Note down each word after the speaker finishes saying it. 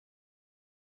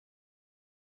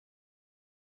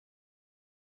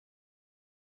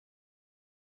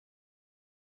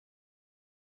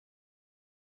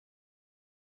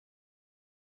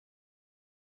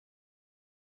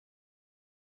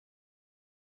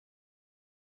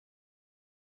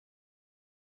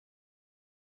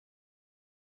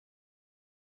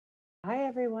Hi,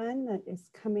 everyone that is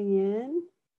coming in.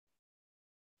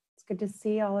 It's good to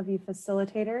see all of you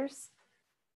facilitators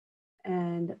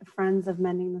and friends of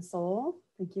Mending the Soul.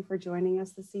 Thank you for joining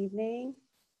us this evening.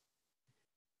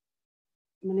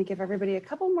 I'm going to give everybody a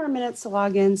couple more minutes to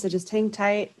log in, so just hang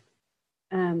tight.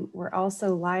 We're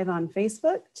also live on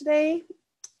Facebook today,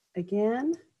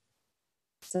 again.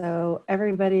 So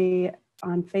everybody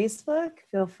on Facebook,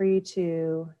 feel free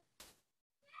to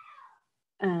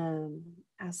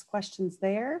ask questions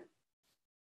there.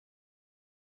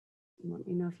 Let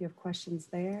me know if you have questions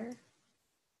there.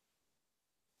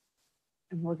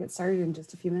 And we'll get started in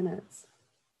just a few minutes.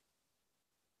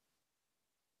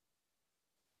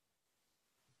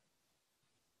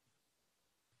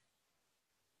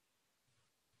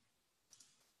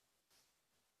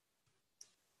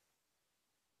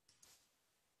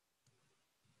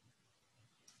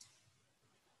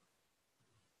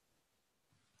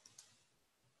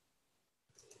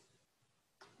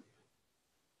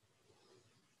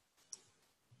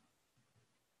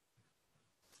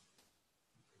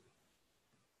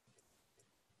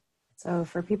 So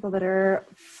for people that are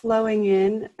flowing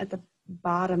in at the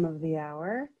bottom of the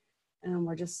hour,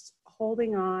 we're just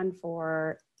holding on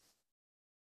for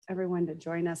everyone to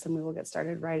join us, and we will get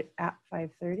started right at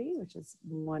 5:30, which is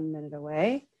 1 minute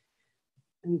away.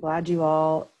 I'm glad you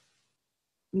all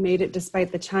made it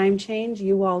despite the time change.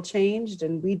 You all changed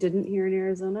and we didn't here in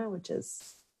Arizona, which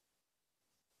is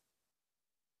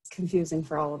confusing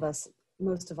for all of us,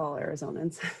 most of all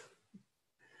Arizonans.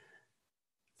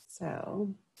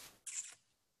 So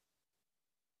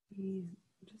I'm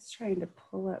just trying to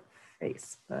pull up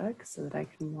Facebook so that I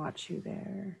can watch you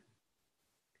there.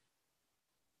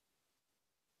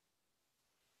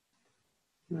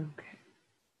 Okay.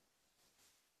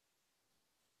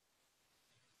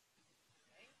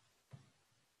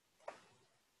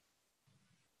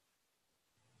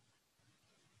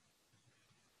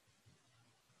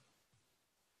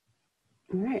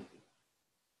 All right.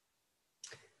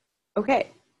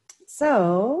 Okay.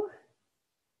 So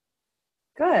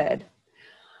good.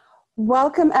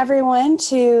 Welcome everyone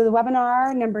to the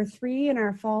webinar number 3 in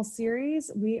our fall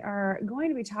series. We are going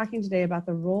to be talking today about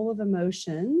the role of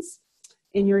emotions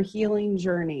in your healing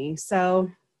journey.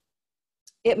 So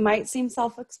it might seem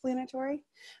self-explanatory,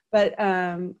 but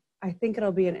I think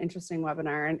it'll be an interesting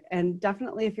webinar. And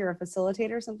definitely if you're a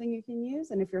facilitator, something you can use.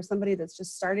 And if you're somebody that's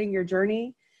just starting your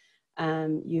journey,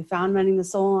 you found Mending the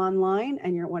Soul online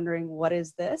and you're wondering, what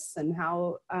is this and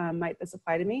how might this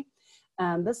apply to me?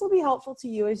 This will be helpful to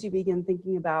you as you begin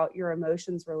thinking about your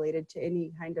emotions related to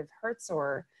any kind of hurts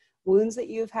or wounds that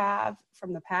you've had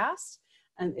from the past.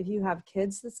 And if you have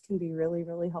kids, this can be really,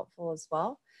 really helpful as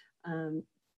well. You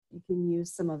can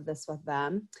use some of this with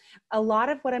them. A lot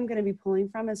of what I'm going to be pulling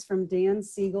from is from Dan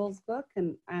Siegel's book.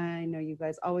 And I know you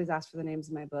guys always ask for the names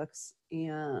of my books,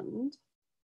 and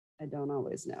I don't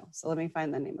always know. So let me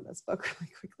find the name of this book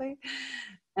really quickly.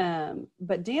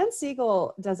 But Dan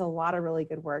Siegel does a lot of really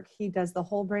good work. He does The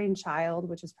Whole Brain Child,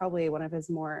 which is probably one of his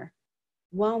more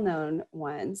well-known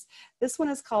ones. This one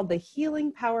is called The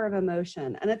Healing Power of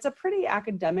Emotion. And it's a pretty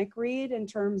academic read in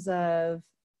terms of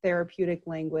therapeutic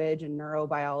language and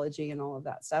neurobiology and all of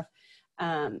that stuff.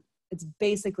 It's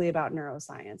basically about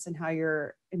neuroscience and how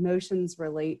your emotions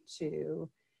relate to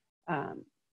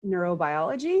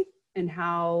neurobiology and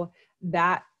how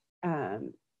that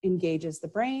engages the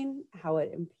brain, how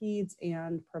it impedes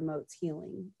and promotes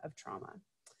healing of trauma.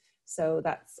 So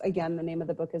that's, again, the name of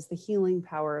the book is The Healing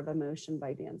Power of Emotion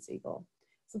by Dan Siegel.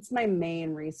 So it's my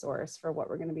main resource for what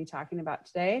we're going to be talking about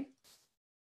today.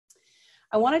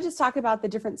 I want to just talk about the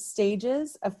different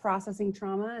stages of processing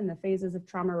trauma and the phases of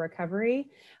trauma recovery.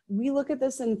 We look at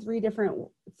this in three different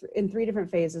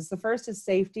phases. The first is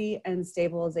safety and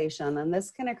stabilization, and this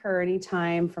can occur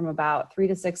anytime from about 3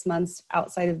 to 6 months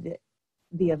outside of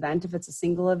the event, if it's a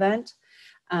single event,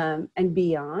 and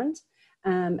beyond.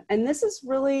 And this is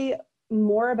really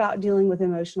more about dealing with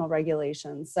emotional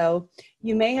regulation. So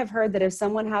you may have heard that if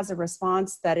someone has a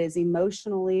response that is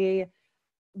emotionally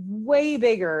way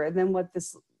bigger than what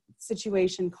this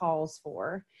situation calls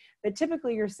for, that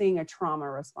typically you're seeing a trauma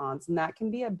response, and that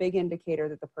can be a big indicator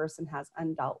that the person has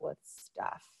undealt with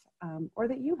stuff, or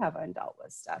that you have undealt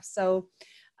with stuff. So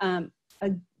an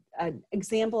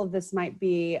example of this might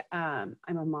be, I'm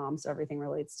a mom, so everything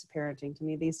relates to parenting to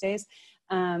me these days.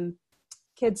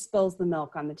 Kid spills the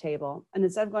milk on the table, and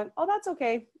instead of going, oh, that's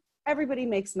okay, everybody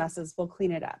makes messes, we'll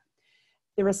clean it up,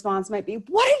 the response might be,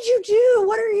 what did you do?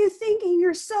 What are you thinking?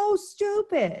 You're so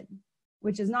stupid.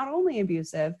 which is not only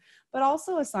abusive, but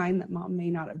also a sign that mom may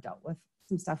not have dealt with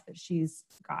some stuff that she's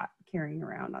got carrying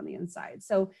around on the inside.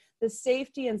 So the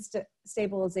safety and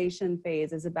stabilization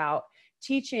phase is about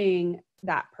teaching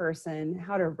that person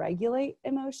how to regulate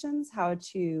emotions, how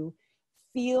to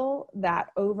feel that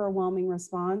overwhelming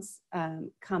response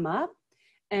come up,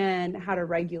 and how to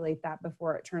regulate that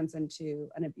before it turns into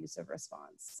an abusive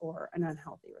response or an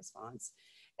unhealthy response.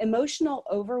 Emotional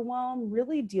overwhelm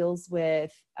really deals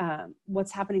with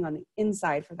what's happening on the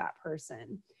inside for that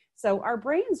person. So our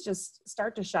brains just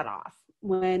start to shut off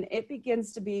when it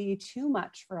begins to be too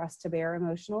much for us to bear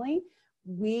emotionally.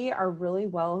 We are really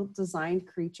well-designed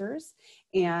creatures,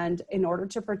 and in order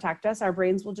to protect us, our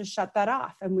brains will just shut that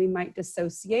off, and we might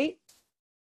dissociate,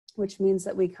 which means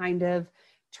that we kind of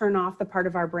turn off the part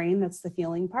of our brain that's the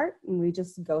feeling part, and we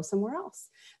just go somewhere else.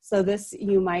 So this,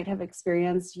 you might have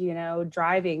experienced,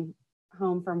 driving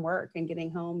home from work and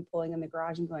getting home, pulling in the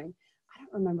garage and going, I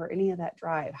don't remember any of that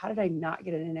drive. How did I not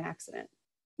get in an accident?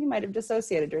 You might have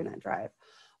dissociated during that drive.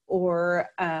 Or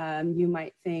you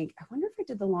might think, I wonder if I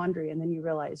did the laundry, and then you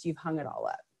realize you've hung it all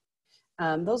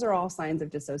up. Those are all signs of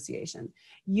dissociation.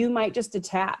 You might just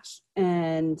detach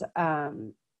and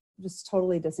just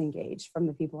totally disengage from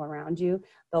the people around you.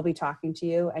 They'll be talking to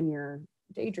you and you're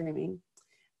daydreaming.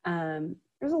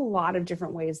 There's a lot of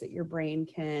different ways that your brain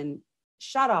can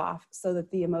shut off so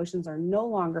that the emotions are no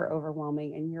longer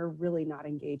overwhelming and you're really not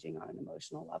engaging on an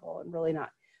emotional level and really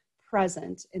not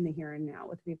present in the here and now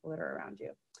with the people that are around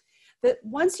you. But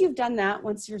once you've done that,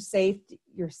 once you're safe,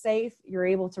 you're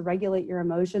able to regulate your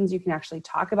emotions, you can actually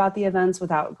talk about the events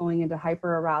without going into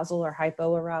hyperarousal or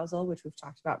hypoarousal, which we've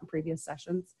talked about in previous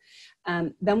sessions.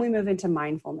 Then we move into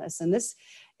mindfulness. And this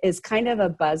is kind of a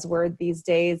buzzword these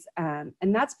days. And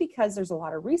that's because there's a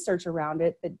lot of research around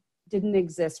it that didn't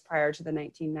exist prior to the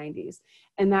 1990s.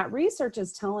 And that research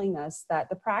is telling us that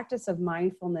the practice of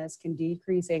mindfulness can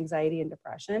decrease anxiety and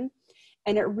depression.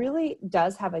 And it really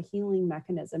does have a healing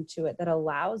mechanism to it that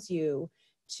allows you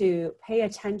to pay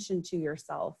attention to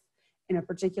yourself in a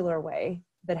particular way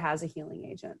that has a healing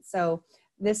agent. So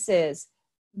this is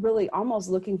really almost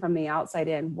looking from the outside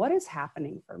in. What is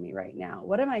happening for me right now?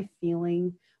 What am I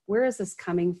feeling? Where is this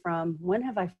coming from? When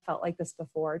have I felt like this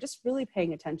before? Just really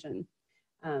paying attention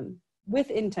with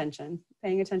intention,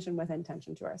 paying attention with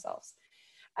intention to ourselves.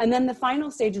 And then the final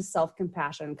stage is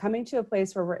self-compassion, coming to a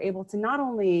place where we're able to not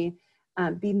only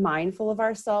be mindful of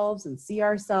ourselves and see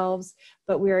ourselves,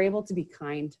 but we are able to be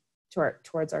kind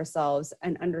towards ourselves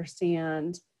and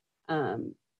understand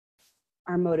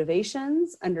our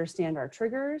motivations, understand our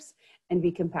triggers, and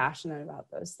be compassionate about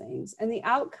those things. And the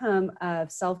outcome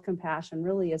of self-compassion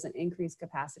really is an increased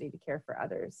capacity to care for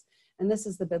others. And this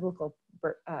is the biblical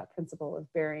principle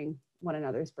of bearing one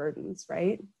another's burdens,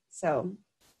 right? So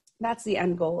that's the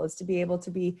end goal, is to be able to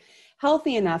be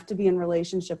healthy enough to be in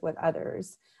relationship with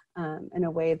others in a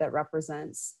way that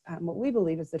represents what we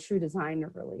believe is the true design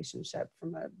of relationship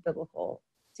from a biblical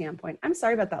standpoint. I'm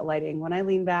sorry about that lighting. When I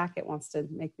lean back, it wants to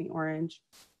make me orange.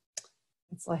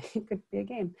 It's like, it could be a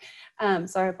game.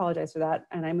 So I apologize for that.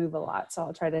 And I move a lot, so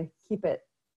I'll try to keep it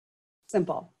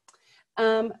simple.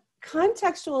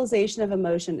 Contextualization of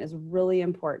emotion is really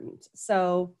important.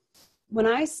 So when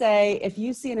I say, if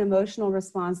you see an emotional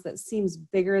response that seems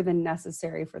bigger than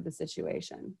necessary for the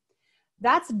situation,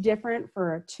 that's different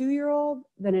for a 2-year-old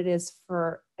than it is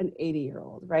for an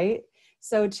 80-year-old, right?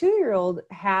 So a 2-year-old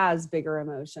has bigger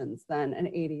emotions than an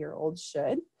 80-year-old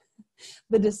should.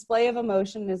 The display of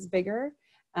emotion is bigger.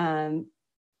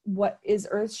 What is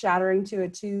earth-shattering to a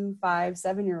 2, 5,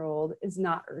 7-year-old is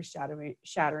not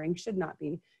earth-shattering, should not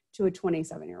be to a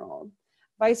 27-year-old.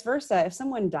 Vice versa, if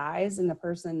someone dies and the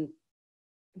person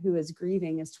who is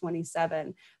grieving is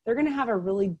 27, they're going to have a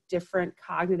really different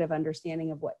cognitive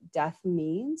understanding of what death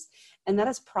means. And that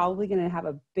is probably going to have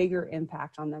a bigger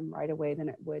impact on them right away than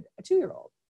it would a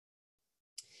 2-year-old.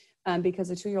 Because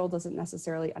a 2-year-old doesn't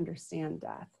necessarily understand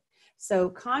death. So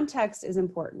context is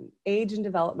important. Age and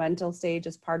developmental stage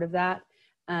is part of that.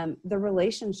 The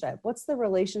relationship, what's the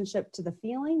relationship to the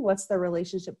feeling? What's the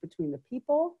relationship between the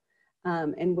people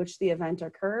in which the event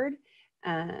occurred?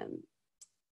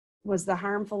 Was the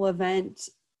harmful event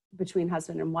between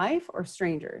husband and wife or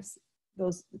strangers?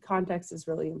 Those context is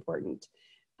really important.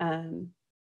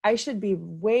 I should be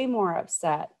way more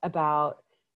upset about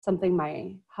something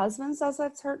my husband says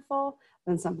that's hurtful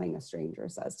than something a stranger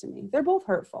says to me. They're both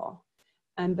hurtful.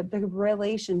 But the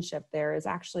relationship there is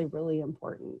actually really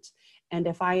important. And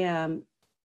if I am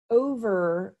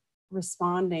over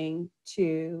responding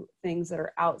to things that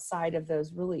are outside of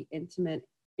those really intimate,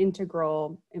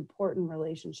 integral, important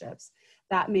relationships,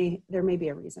 there may be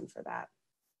a reason for that.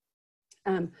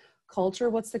 Culture,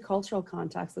 what's the cultural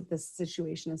context that this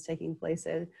situation is taking place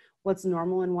in? What's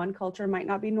normal in one culture might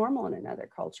not be normal in another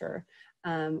culture.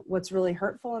 What's really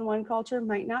hurtful in one culture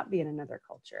might not be in another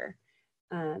culture.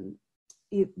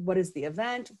 What is the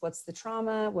event? What's the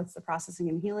trauma? What's the processing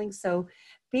and healing? So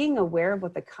being aware of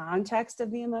what the context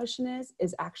of the emotion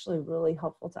is actually really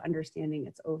helpful to understanding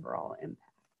its overall impact.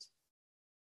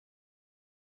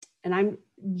 And I'm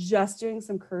just doing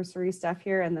some cursory stuff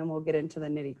here, and then we'll get into the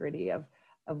nitty-gritty of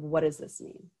what does this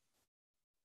mean.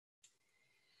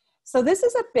 So this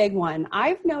is a big one.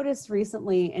 I've noticed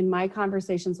recently in my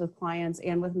conversations with clients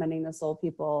and with Mending the Soul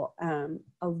people,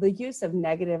 of the use of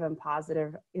negative and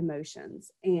positive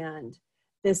emotions, and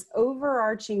this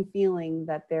overarching feeling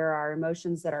that there are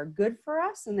emotions that are good for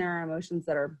us and there are emotions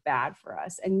that are bad for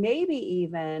us, and maybe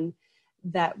even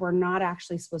that we're not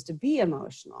actually supposed to be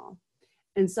emotional.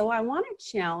 And so I want to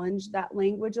challenge that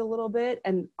language a little bit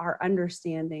and our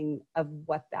understanding of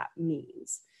what that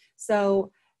means.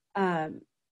 So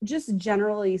just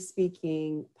generally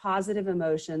speaking, positive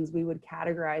emotions, we would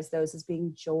categorize those as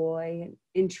being joy,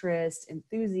 interest,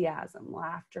 enthusiasm,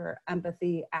 laughter,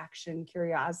 empathy, action,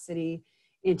 curiosity,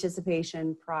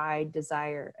 anticipation, pride,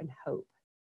 desire, and hope.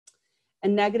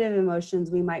 And negative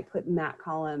emotions, we might put in that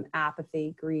column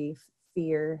apathy, grief,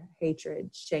 fear, hatred,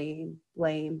 shame,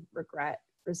 blame, regret,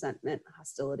 resentment,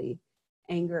 hostility,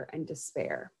 anger, and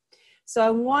despair. So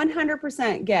I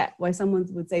 100% get why someone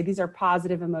would say these are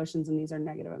positive emotions and these are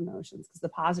negative emotions, because the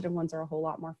positive ones are a whole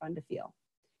lot more fun to feel.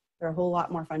 They're a whole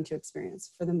lot more fun to experience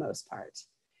for the most part.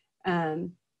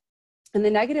 And the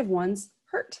negative ones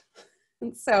hurt.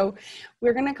 And so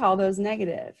we're going to call those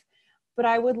negative. But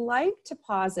I would like to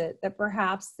posit that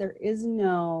perhaps there is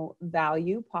no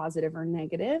value, positive or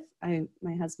negative.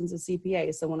 My husband's a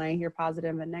CPA, so when I hear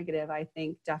positive and negative, I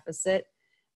think deficit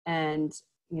and,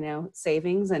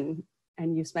 savings and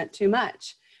you spent too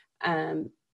much. I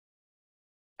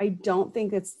don't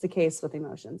think it's the case with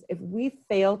emotions. If we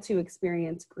fail to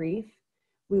experience grief,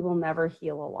 we will never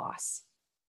heal a loss.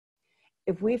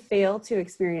 If we fail to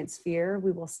experience fear,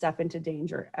 we will step into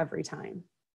danger every time.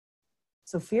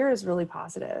 So fear is really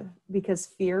positive because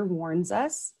fear warns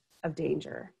us of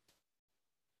danger.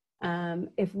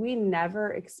 If we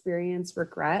never experience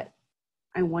regret,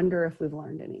 I wonder if we've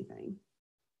learned anything.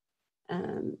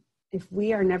 If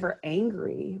we are never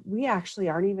angry, we actually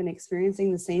aren't even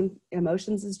experiencing the same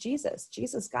emotions as Jesus.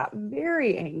 Jesus got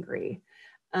very angry.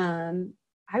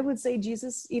 I would say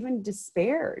Jesus even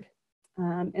despaired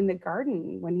in the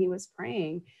garden when he was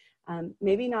praying.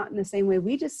 Maybe not in the same way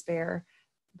we despair,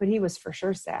 but he was for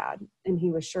sure sad and he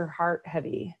was sure heart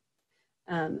heavy.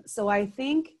 So I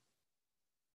think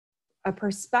a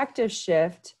perspective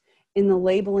shift in the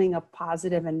labeling of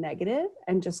positive and negative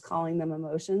and just calling them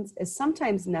emotions is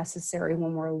sometimes necessary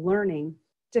when we're learning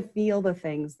to feel the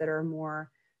things that are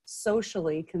more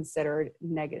socially considered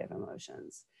negative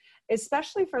emotions,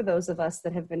 especially for those of us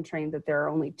that have been trained that there are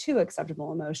only two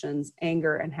acceptable emotions,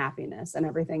 anger and happiness, and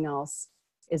everything else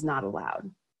is not allowed.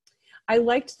 I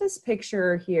liked this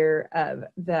picture here of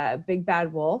the big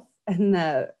bad wolf and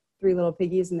the three little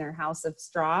piggies in their house of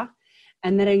straw,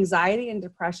 and that anxiety and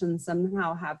depression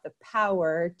somehow have the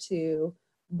power to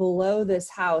blow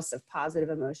this house of positive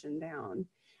emotion down.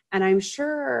 And I'm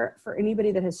sure for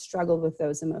anybody that has struggled with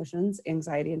those emotions,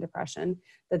 anxiety and depression,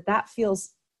 that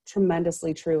feels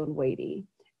tremendously true and weighty.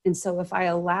 And so if I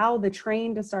allow the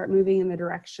train to start moving in the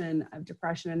direction of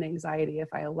depression and anxiety, if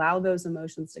I allow those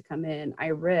emotions to come in, I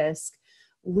risk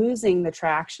losing the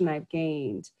traction I've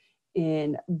gained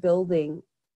in building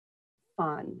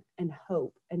fun and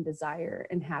hope and desire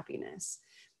and happiness.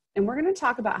 And we're going to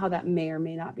talk about how that may or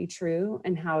may not be true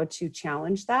and how to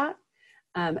challenge that.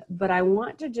 But I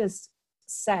want to just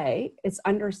say it's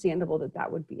understandable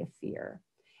that would be a fear.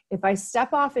 If I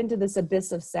step off into this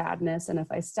abyss of sadness, and if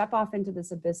I step off into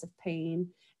this abyss of pain,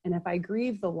 and if I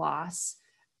grieve the loss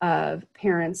of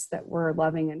parents that were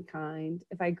loving and kind,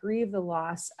 if I grieve the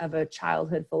loss of a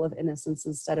childhood full of innocence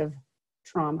instead of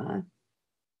trauma,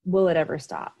 will it ever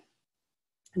stop?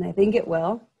 And I think it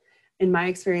will. In my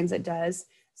experience, it does.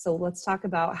 So let's talk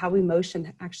about how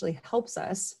emotion actually helps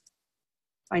us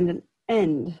find an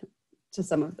end to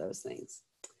some of those things.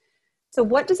 So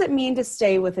what does it mean to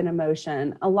stay with an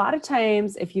emotion? A lot of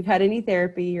times, if you've had any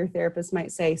therapy, your therapist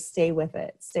might say, stay with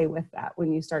it, stay with that.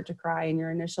 When you start to cry and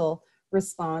your initial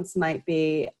response might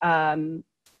be,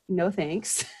 no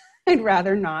thanks, I'd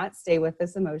rather not stay with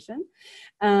this emotion.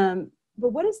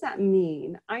 But what does that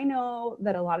mean? I know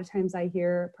that a lot of times I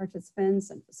hear participants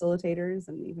and facilitators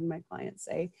and even my clients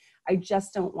say, I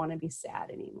just don't want to be sad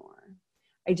anymore.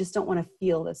 I just don't want to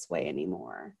feel this way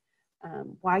anymore.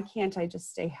 Why can't I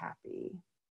just stay happy?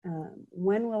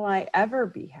 When will I ever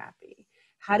be happy?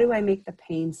 How do I make the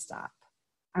pain stop?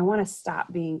 I want to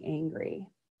stop being angry.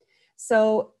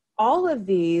 So all of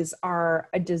these are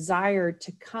a desire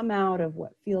to come out of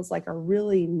what feels like a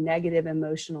really negative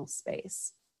emotional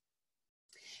space.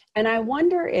 And I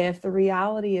wonder if the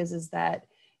reality is that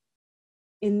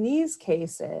in these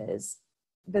cases,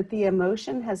 that the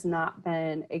emotion has not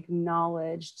been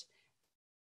acknowledged,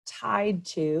 tied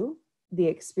to the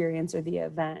experience or the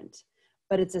event,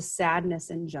 but it's a sadness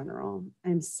in general.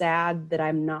 I'm sad that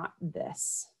I'm not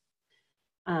this.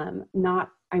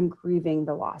 I'm grieving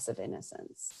the loss of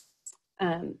innocence.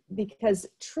 Because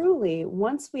truly,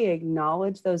 once we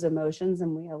acknowledge those emotions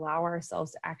and we allow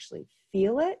ourselves to actually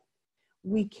feel it,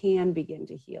 we can begin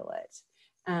to heal it.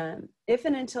 If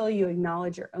and until you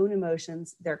acknowledge your own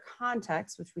emotions, their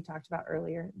context, which we talked about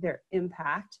earlier, their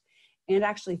impact, and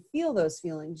actually feel those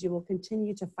feelings, you will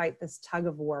continue to fight this tug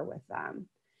of war with them.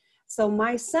 So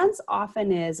my sense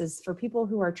often is for people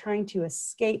who are trying to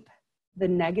escape the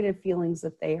negative feelings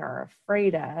that they are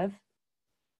afraid of,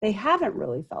 they haven't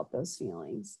really felt those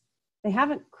feelings. They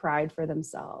haven't cried for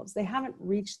themselves. They haven't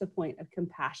reached the point of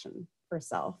compassion for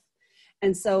self.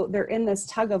 And so they're in this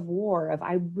tug of war of,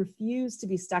 I refuse to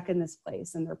be stuck in this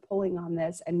place, and they're pulling on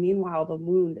this. And meanwhile, the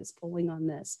wound is pulling on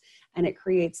this, and it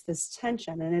creates this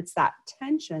tension. And it's that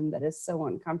tension that is so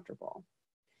uncomfortable.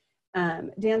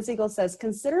 Dan Siegel says,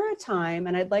 consider a time,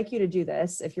 and I'd like you to do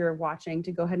this if you're watching,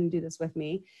 to go ahead and do this with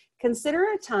me. Consider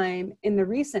a time in the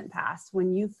recent past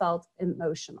when you felt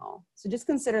emotional. So just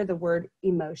consider the word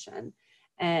emotion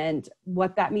and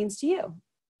what that means to you.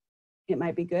 It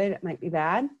might be good, it might be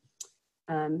bad.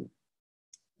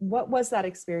 What was that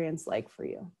experience like for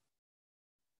you?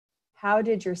 How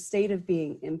did your state of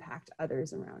being impact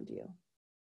others around you?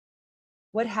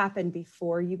 What happened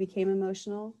before you became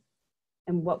emotional?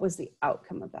 And what was the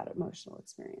outcome of that emotional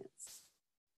experience?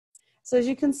 So as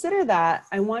you consider that,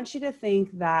 I want you to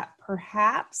think that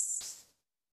perhaps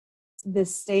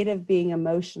this state of being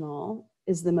emotional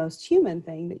is the most human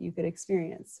thing that you could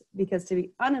experience, because to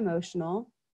be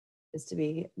unemotional is to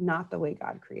be not the way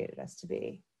God created us to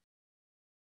be.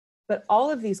 But all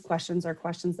of these questions are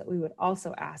questions that we would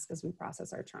also ask as we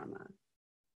process our trauma.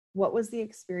 What was the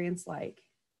experience like?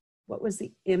 What was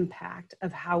the impact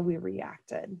of how we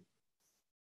reacted?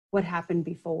 What happened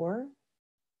before?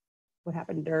 What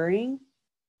happened during?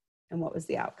 And what was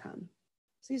the outcome?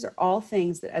 So these are all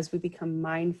things that as we become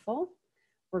mindful,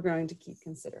 we're going to keep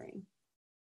considering.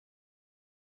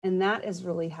 And that is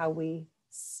really how we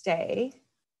stay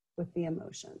with the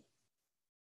emotion.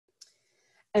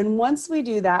 And once we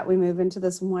do that, we move into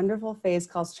this wonderful phase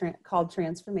called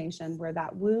transformation, where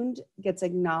that wound gets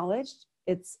acknowledged.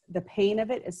 The pain of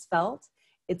it is felt,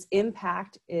 its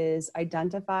impact is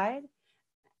identified,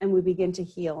 and we begin to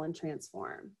heal and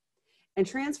transform. And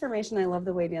transformation, I love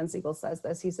the way Dan Siegel says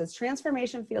this. He says,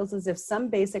 transformation feels as if some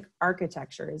basic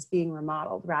architecture is being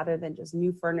remodeled rather than just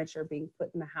new furniture being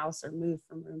put in the house or moved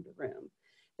from room to room.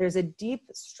 There's a deep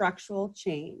structural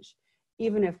change,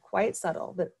 even if quite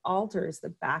subtle, that alters the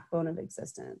backbone of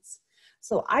existence.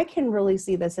 So I can really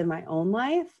see this in my own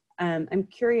life. I'm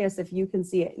curious if you can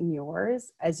see it in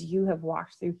yours as you have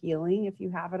walked through healing, if you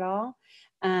have it all.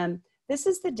 This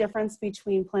is the difference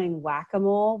between playing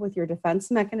whack-a-mole with your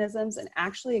defense mechanisms and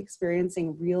actually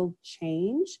experiencing real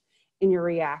change in your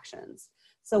reactions.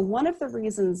 So one of the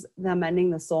reasons the Mending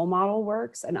the Soul model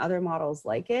works, and other models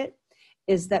like it,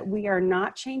 is that we are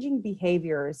not changing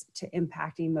behaviors to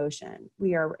impact emotion.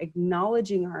 We are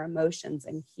acknowledging our emotions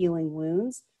and healing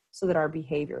wounds so that our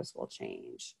behaviors will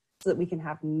change, so that we can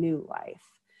have new life.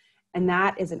 And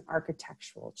that is an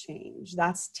architectural change.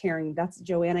 That's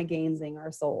Joanna Gainsing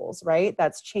our souls, right?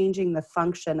 That's changing the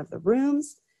function of the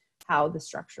rooms, how the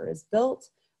structure is built,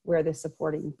 where the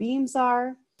supporting beams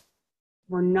are.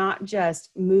 We're not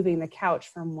just moving the couch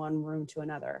from one room to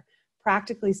another.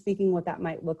 Practically speaking, what that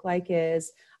might look like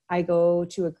is I go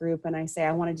to a group and I say,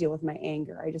 I want to deal with my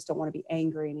anger. I just don't want to be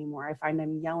angry anymore. I find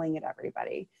I'm yelling at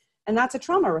everybody. And that's a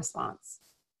trauma response.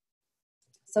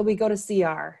 So we go to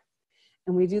CR.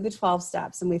 And we do the 12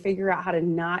 steps and we figure out how to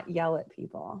not yell at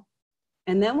people.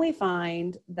 And then we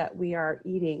find that we are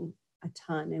eating a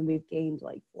ton and we've gained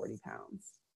like 40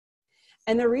 pounds.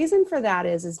 And the reason for that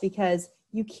is because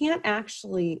you can't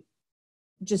actually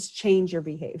just change your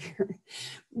behavior.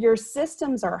 Your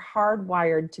systems are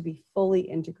hardwired to be fully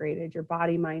integrated, your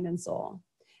body, mind, and soul.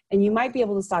 And you might be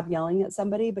able to stop yelling at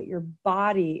somebody, but your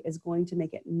body is going to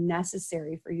make it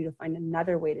necessary for you to find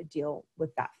another way to deal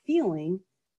with that feeling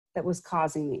that was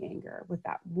causing the anger, with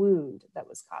that wound that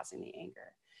was causing the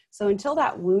anger. So until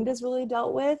that wound is really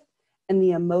dealt with and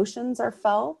the emotions are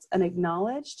felt and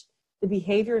acknowledged, the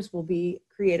behaviors will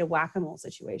create a whack-a-mole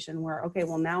situation where, okay,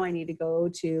 well, now I need to go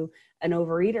to an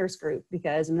overeaters group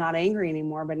because I'm not angry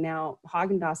anymore, but now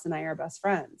Haagen-Dazs and I are best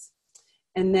friends.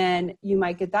 And then you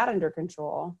might get that under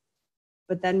control,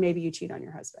 but then maybe you cheat on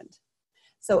your husband.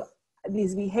 So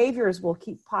these behaviors will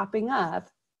keep popping up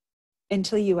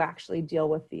until you actually deal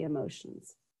with the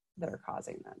emotions that are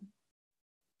causing them.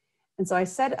 And so I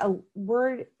said a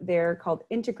word there called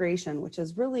integration, which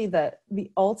is really the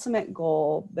ultimate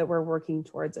goal that we're working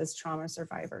towards as trauma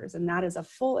survivors. And that is a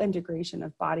full integration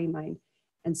of body, mind,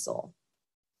 and soul.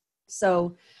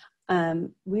 So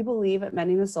we believe at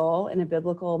Mending the Soul in a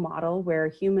biblical model where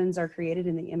humans are created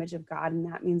in the image of God. And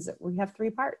that means that we have three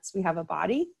parts. We have a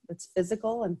body that's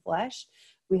physical and flesh.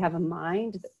 We have a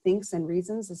mind that thinks and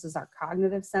reasons. This is our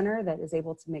cognitive center that is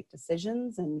able to make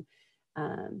decisions and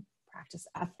practice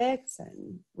ethics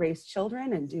and raise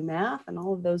children and do math and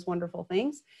all of those wonderful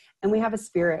things. And we have a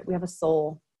spirit, we have a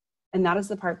soul. And that is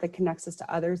the part that connects us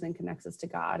to others and connects us to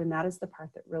God. And that is the part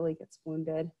that really gets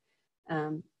wounded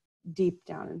deep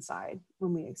down inside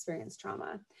when we experience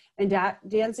trauma. And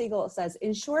Dan Siegel says,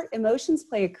 in short, emotions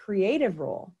play a creative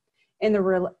role in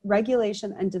the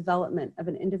regulation and development of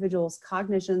an individual's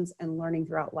cognitions and learning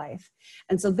throughout life.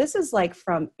 And so this is like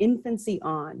from infancy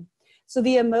on. So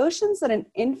the emotions that an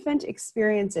infant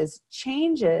experiences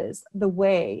changes the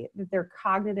way that their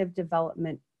cognitive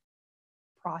development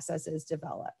processes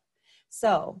develop.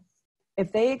 So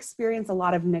if they experience a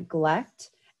lot of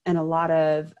neglect and a lot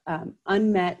of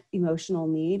unmet emotional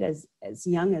need as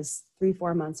young as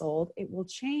 3-4 months old, it will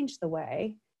change the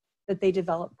way that they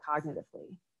develop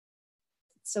cognitively.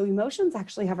 So emotions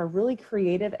actually have a really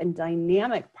creative and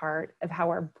dynamic part of how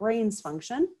our brains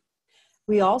function.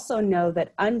 We also know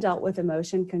that undealt with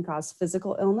emotion can cause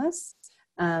physical illness.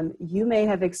 You may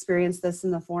have experienced this in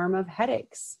the form of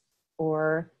headaches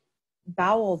or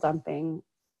bowel dumping.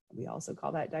 We also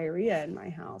call that diarrhea in my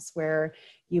house, where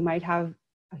you might have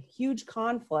a huge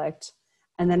conflict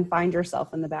and then find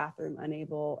yourself in the bathroom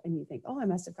unable, and you think, oh, I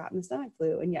must have gotten the stomach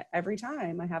flu. And yet every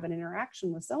time I have an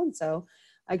interaction with so-and-so,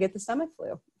 I get the stomach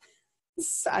flu.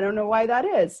 I don't know why that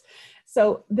is.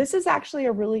 So this is actually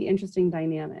a really interesting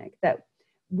dynamic that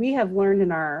we have learned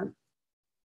in our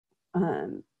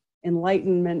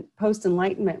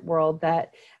post-enlightenment world,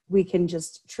 that we can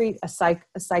just treat a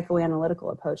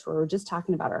psychoanalytical approach where we're just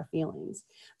talking about our feelings.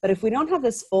 But if we don't have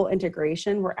this full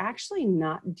integration, we're actually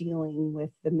not dealing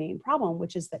with the main problem,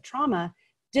 which is that trauma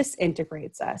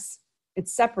disintegrates us. It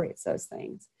separates those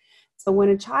things. So when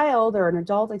a child or an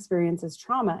adult experiences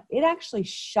trauma, it actually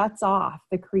shuts off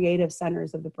the creative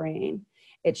centers of the brain.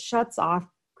 It shuts off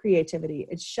creativity.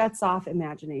 It shuts off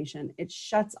imagination. It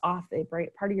shuts off the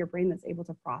part of your brain that's able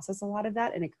to process a lot of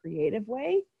that in a creative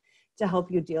way to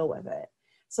help you deal with it.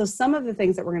 So some of the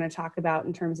things that we're going to talk about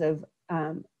in terms of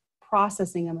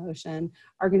processing emotion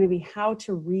are going to be how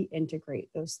to reintegrate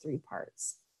those three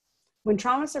parts. When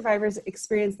trauma survivors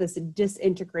experience this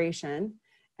disintegration,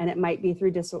 and it might be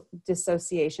through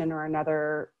dissociation or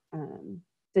another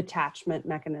detachment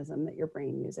mechanism that your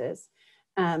brain uses,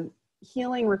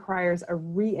 healing requires a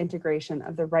reintegration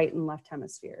of the right and left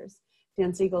hemispheres.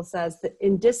 Dan Siegel says that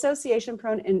in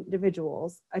dissociation-prone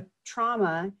individuals, a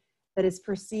trauma that is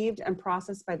perceived and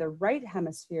processed by the right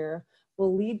hemisphere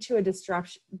will lead to a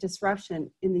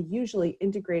disruption in the usually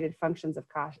integrated functions of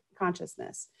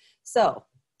consciousness. So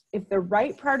if the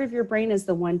right part of your brain is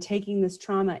the one taking this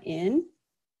trauma in,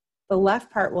 the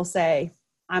left part will say,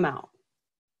 I'm out.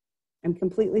 I'm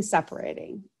completely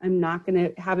separating. I'm not going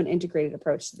to have an integrated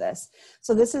approach to this.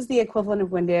 So this is the equivalent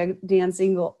of when Dan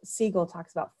Siegel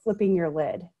talks about flipping your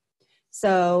lid.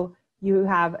 So you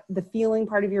have the feeling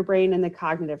part of your brain and the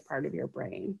cognitive part of your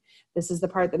brain. This is the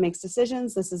part that makes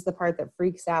decisions. This is the part that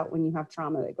freaks out when you have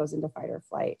trauma that goes into fight or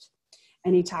flight.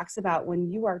 And he talks about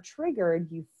when you are triggered,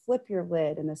 you flip your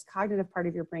lid and this cognitive part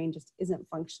of your brain just isn't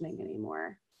functioning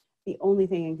anymore. The only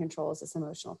thing in control is this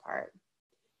emotional part.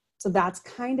 So that's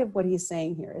kind of what he's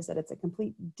saying here, is that it's a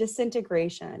complete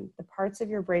disintegration. The parts of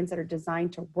your brains that are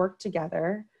designed to work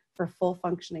together for full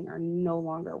functioning are no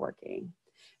longer working.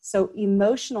 So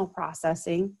emotional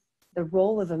processing, the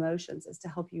role of emotions is to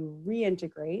help you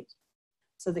reintegrate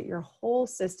so that your whole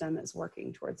system is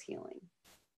working towards healing.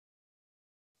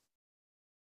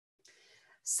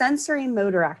 Sensory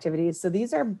motor activities. So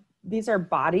these are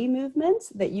body movements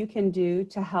that you can do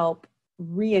to help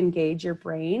re-engage your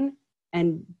brain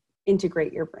and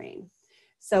integrate your brain.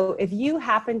 So if you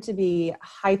happen to be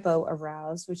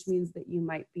hypo-aroused, which means that you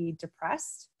might be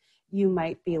depressed, you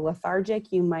might be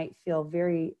lethargic, you might feel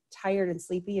very tired and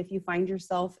sleepy. If you find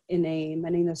yourself in a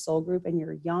Mending the Soul group and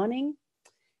you're yawning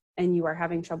and you are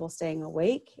having trouble staying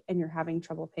awake and you're having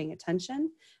trouble paying attention,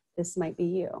 this might be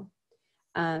you.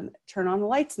 Turn on the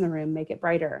lights in the room, make it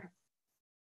brighter.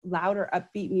 Louder,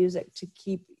 upbeat music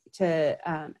to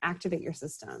activate your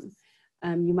system.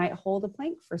 You might hold a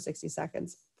plank for 60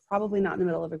 seconds, probably not in the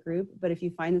middle of a group, but if you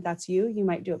find that that's you, you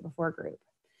might do it before group.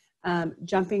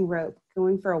 Jumping rope,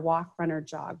 going for a walk, run, or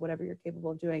jog, whatever you're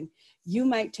capable of doing. You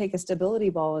might take a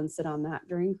stability ball and sit on that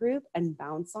during group and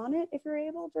bounce on it if you're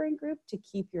able during group to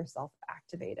keep yourself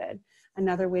activated.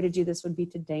 Another way to do this would be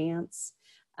to dance.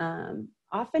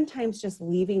 Oftentimes just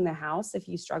leaving the house if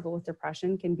you struggle with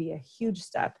depression can be a huge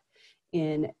step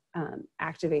in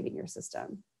activating your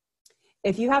system.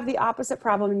 If you have the opposite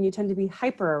problem and you tend to be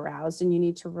hyper aroused and you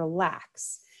need to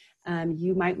relax,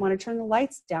 you might want to turn the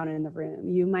lights down in the room.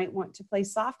 You might want to play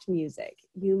soft music.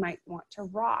 You might want to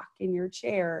rock in your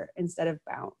chair instead of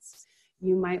bounce.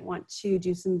 You might want to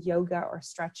do some yoga or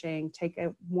stretching, take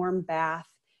a warm bath,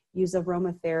 use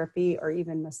aromatherapy, or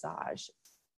even massage.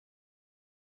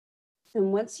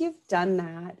 And once you've done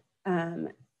that,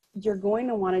 you're going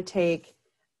to want to take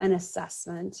an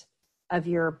assessment of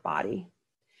your body.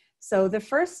 So the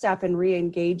first step in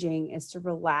re-engaging is to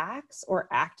relax or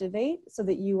activate so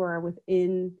that you are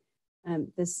within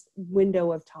this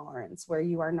window of tolerance where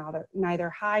you are neither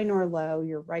high nor low,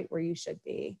 you're right where you should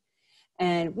be.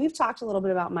 And we've talked a little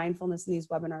bit about mindfulness in these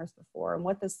webinars before, and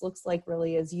what this looks like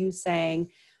really is you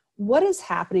saying, what is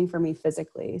happening for me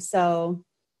physically? So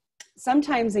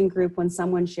sometimes in group when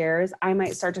someone shares, I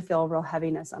might start to feel a real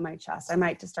heaviness on my chest. I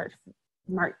might start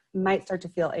to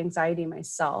feel anxiety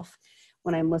myself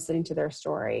when I'm listening to their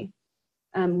story.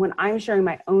 When I'm sharing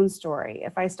my own story,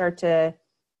 if I start to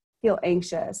feel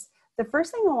anxious, the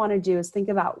first thing I want to do is think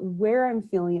about where I'm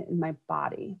feeling it in my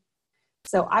body.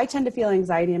 So I tend to feel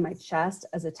anxiety in my chest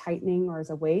as a tightening or as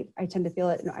a weight. I tend to feel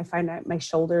it, I find that my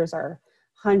shoulders are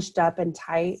hunched up and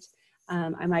tight.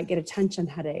 I might get a tension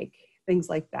headache, things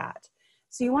like that.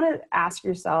 So you want to ask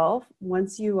yourself,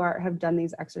 once you have done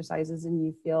these exercises and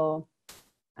you feel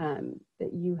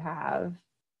that you have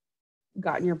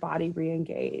gotten your body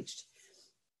re-engaged,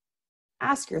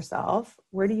 ask yourself,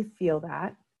 where do you feel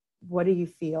that? What do you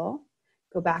feel?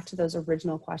 Go back to those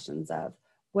original questions of,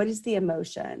 what is the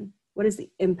emotion? What is the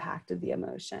impact of the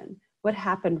emotion? What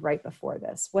happened right before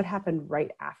this? What happened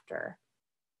right after?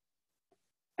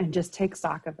 And just take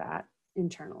stock of that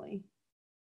internally.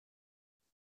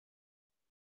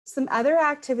 Some other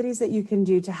activities that you can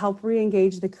do to help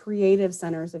re-engage the creative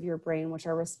centers of your brain, which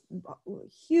are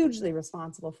hugely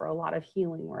responsible for a lot of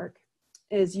healing work,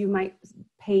 is you might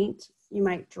paint, you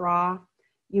might draw,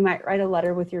 you might write a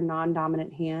letter with your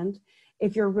non-dominant hand.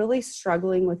 If you're really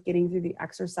struggling with getting through the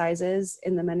exercises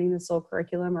in the Mending the Soul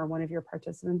curriculum, or one of your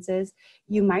participants is,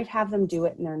 you might have them do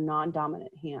it in their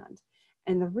non-dominant hand.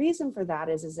 And the reason for that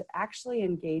is it actually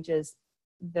engages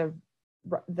the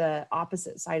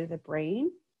opposite side of the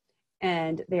brain,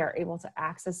 and they are able to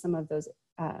access some of those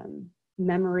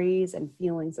memories and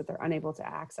feelings that they're unable to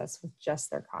access with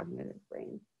just their cognitive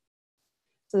brain.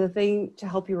 So the thing to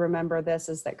help you remember this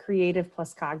is that creative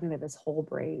plus cognitive is whole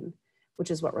brain, which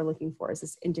is what we're looking for, is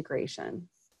this integration.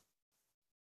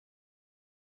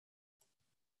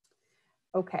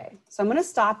 Okay, so I'm going to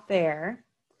stop there.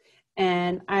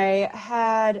 And I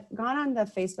had gone on the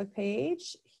Facebook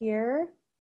page here.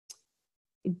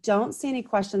 I don't see any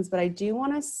questions, but I do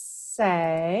want to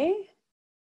say,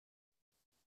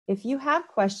 if you have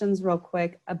questions real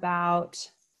quick about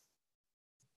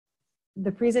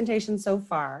the presentation so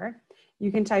far,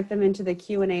 you can type them into the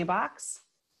Q&A box,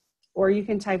 or you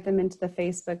can type them into the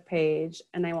Facebook page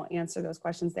and I will answer those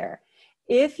questions there.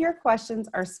 If your questions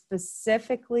are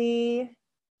specifically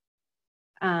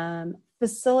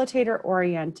facilitator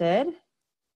oriented,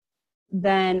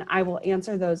 then I will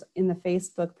answer those in the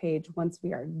Facebook page once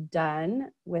we are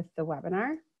done with the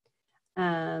webinar.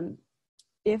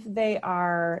 If they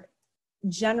are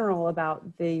general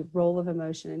about the role of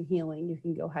emotion in healing, you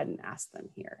can go ahead and ask them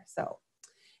here. So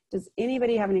does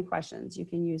anybody have any questions? You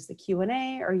can use the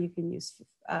Q&A or you can use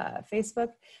Facebook.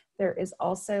 There is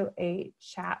also a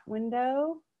chat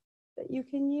window that you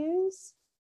can use.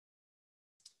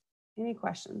 Any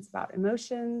questions about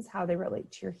emotions, how they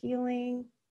relate to your healing?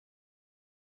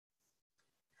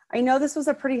 I know this was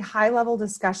a pretty high level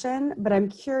discussion, but I'm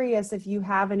curious if you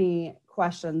have any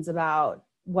questions about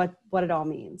what it all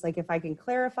means. Like if I can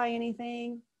clarify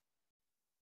anything.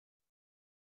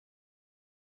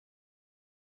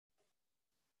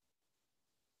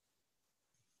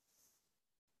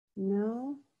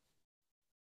 No?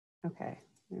 Okay,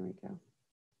 there we go.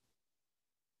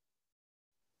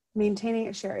 Maintaining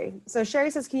it, Sherry. So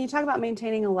Sherry says, can you talk about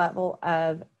maintaining a level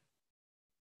of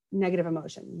negative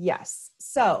emotion? Yes.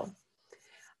 So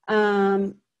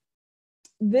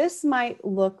this might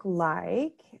look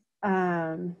like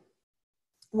when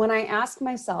I ask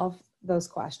myself those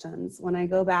questions, when I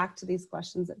go back to these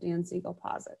questions that Dan Siegel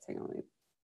posits. Hang on, let me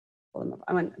pull them up.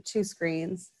 I'm on 2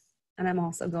 screens and I'm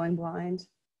also going blind.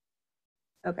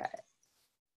 Okay.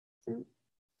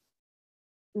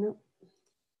 No.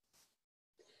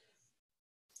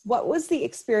 What was the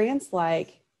experience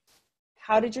like?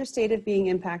 How did your state of being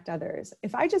impact others?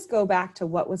 If I just go back to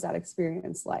what was that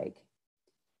experience like?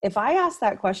 If I ask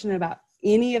that question about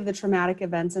any of the traumatic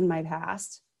events in my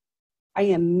past, I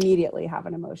immediately have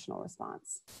an emotional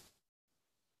response.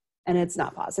 And it's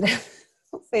not positive.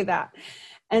 I'll say that.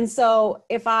 And so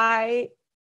if I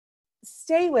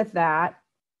stay with that,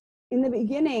 in the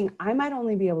beginning, I might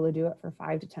only be able to do it for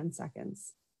 5 to 10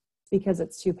 seconds because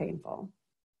it's too painful.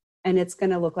 And it's going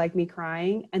to look like me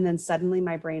crying. And then suddenly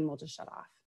my brain will just shut off.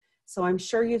 So I'm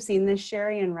sure you've seen this,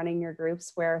 Sherry, in running your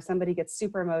groups where somebody gets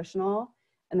super emotional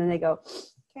and then they go,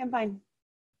 okay, I'm fine.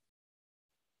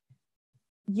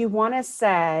 You want to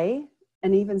say,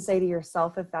 and even say to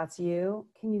yourself, if that's you,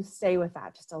 can you stay with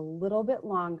that just a little bit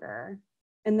longer?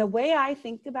 And the way I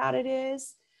think about it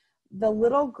is the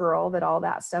little girl that all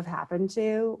that stuff happened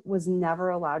to was never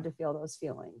allowed to feel those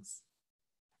feelings.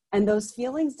 And those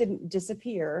feelings didn't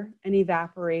disappear and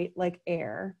evaporate like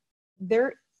air.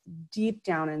 They're deep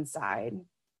down inside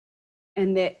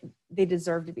and they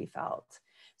deserve to be felt.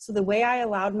 So the way I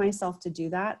allowed myself to do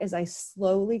that is I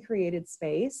slowly created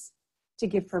space to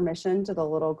give permission to the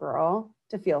little girl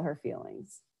to feel her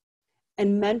feelings.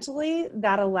 And mentally,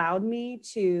 that allowed me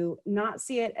to not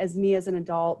see it as me as an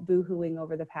adult boohooing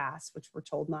over the past, which we're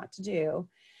told not to do,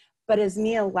 but as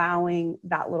me allowing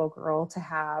that little girl to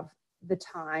have the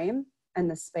time and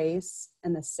the space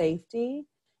and the safety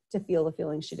to feel the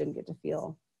feelings she didn't get to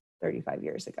feel 35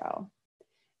 years ago.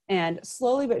 And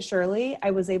slowly but surely, I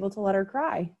was able to let her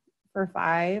cry for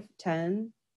 5,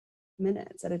 10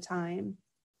 minutes at a time.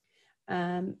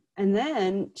 And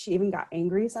then she even got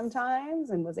angry sometimes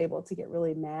and was able to get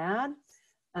really mad,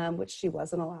 which she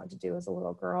wasn't allowed to do as a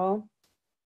little girl.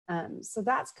 So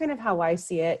that's kind of how I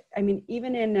see it. I mean,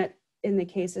 even in the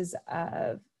cases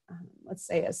of, let's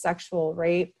say, a sexual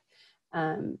rape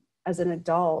as an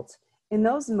adult, in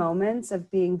those moments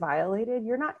of being violated,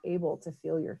 you're not able to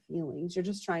feel your feelings. You're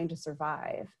just trying to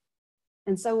survive.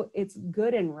 And so it's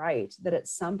good and right that at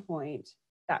some point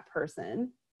that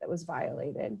person that was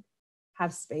violated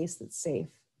have space that's safe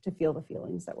to feel the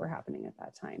feelings that were happening at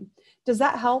that time. Does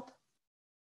that help,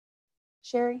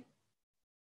 Sherry?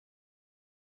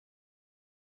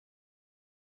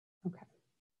 Okay.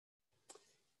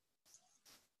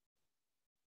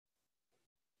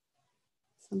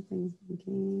 Something's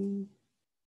thinking.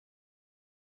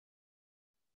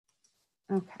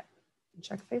 Okay,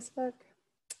 check Facebook.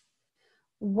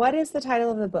 What is the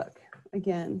title of the book?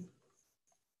 Again,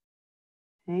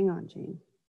 hang on, Jean.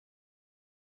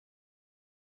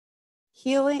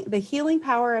 The Healing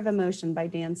Power of Emotion by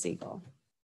Dan Siegel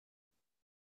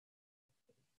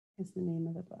is the name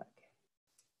of the book.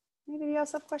 Anybody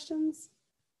else have questions?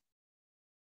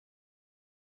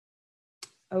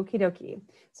 Okie dokie.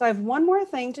 So I have one more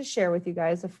thing to share with you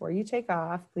guys before you take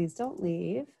off. Please don't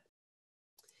leave.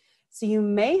 So you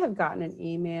may have gotten an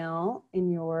email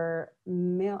in your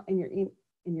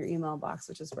email box,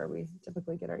 which is where we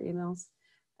typically get our emails.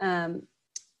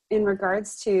 In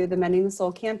regards to the Mending the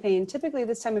Soul campaign, typically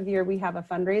this time of year, we have a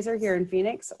fundraiser here in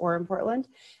Phoenix or in Portland,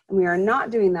 and we are not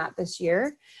doing that this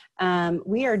year.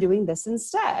 We are doing this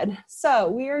instead. So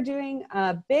we are doing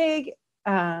a big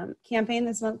campaign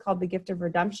this month called the Gift of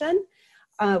Redemption.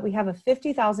 We have a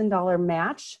 $50,000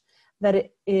 match that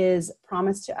it is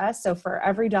promised to us. So for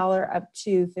every dollar up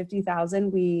to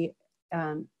 $50,000,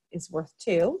 is worth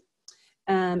 $2.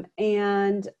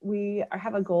 And we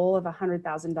have a goal of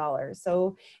 $100,000.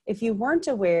 So if you weren't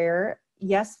aware,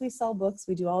 yes, we sell books,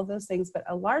 we do all of those things, but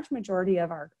a large majority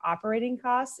of our operating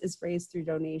costs is raised through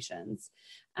donations.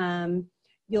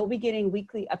 You'll be getting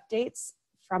weekly updates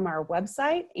from our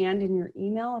website and in your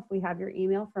email. If we have your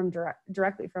email from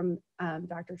directly from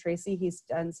Dr. Tracy, he's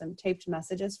done some taped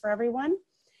messages for everyone.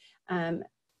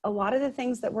 A lot of the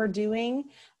things that we're doing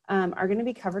are going to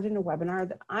be covered in a webinar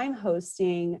that I'm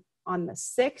hosting on the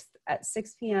 6th at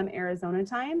 6 p.m. Arizona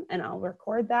time, and I'll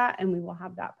record that and we will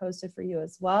have that posted for you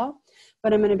as well.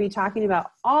 But I'm going to be talking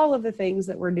about all of the things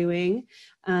that we're doing.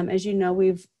 As you know,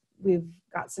 we've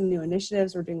got some new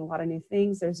initiatives. We're doing a lot of new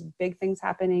things. There's big things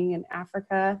happening in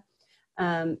Africa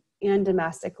and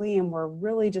domestically, and we're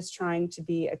really just trying to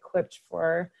be equipped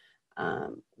for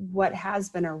what has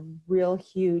been a real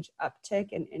huge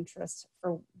uptick in interest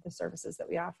for the services that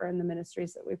we offer and the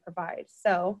ministries that we provide.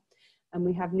 So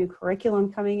we have new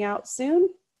curriculum coming out soon.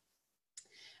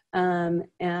 And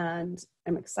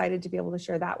I'm excited to be able to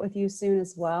share that with you soon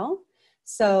as well.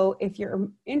 So if you're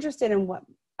interested in what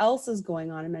else is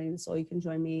going on in Mending the Soul, you can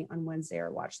join me on Wednesday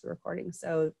or watch the recording.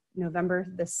 So November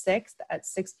the 6th at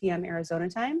 6 p.m. Arizona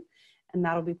time, and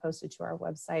that'll be posted to our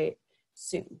website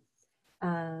soon.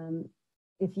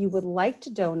 If you would like to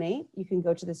donate, you can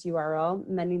go to this URL,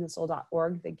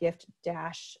 mendingthesoul.org, the gift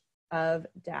of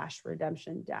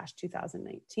redemption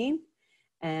 2019,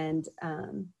 and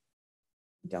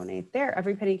donate there.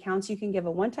 Every penny counts. You can give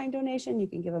a one-time donation, you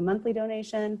can give a monthly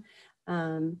donation.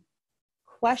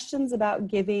 Questions about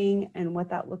giving and what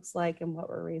that looks like and what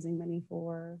we're raising money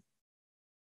for?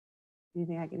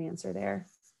 Anything I can answer there?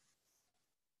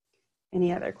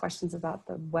 Any other questions about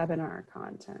the webinar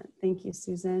content? Thank you,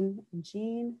 Susan and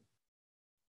Jean.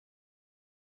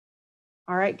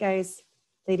 All right, guys,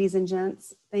 ladies and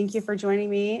gents, thank you for joining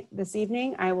me this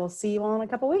evening. I will see you all in a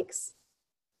couple weeks.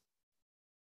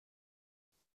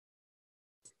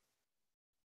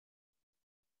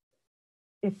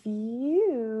 If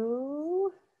you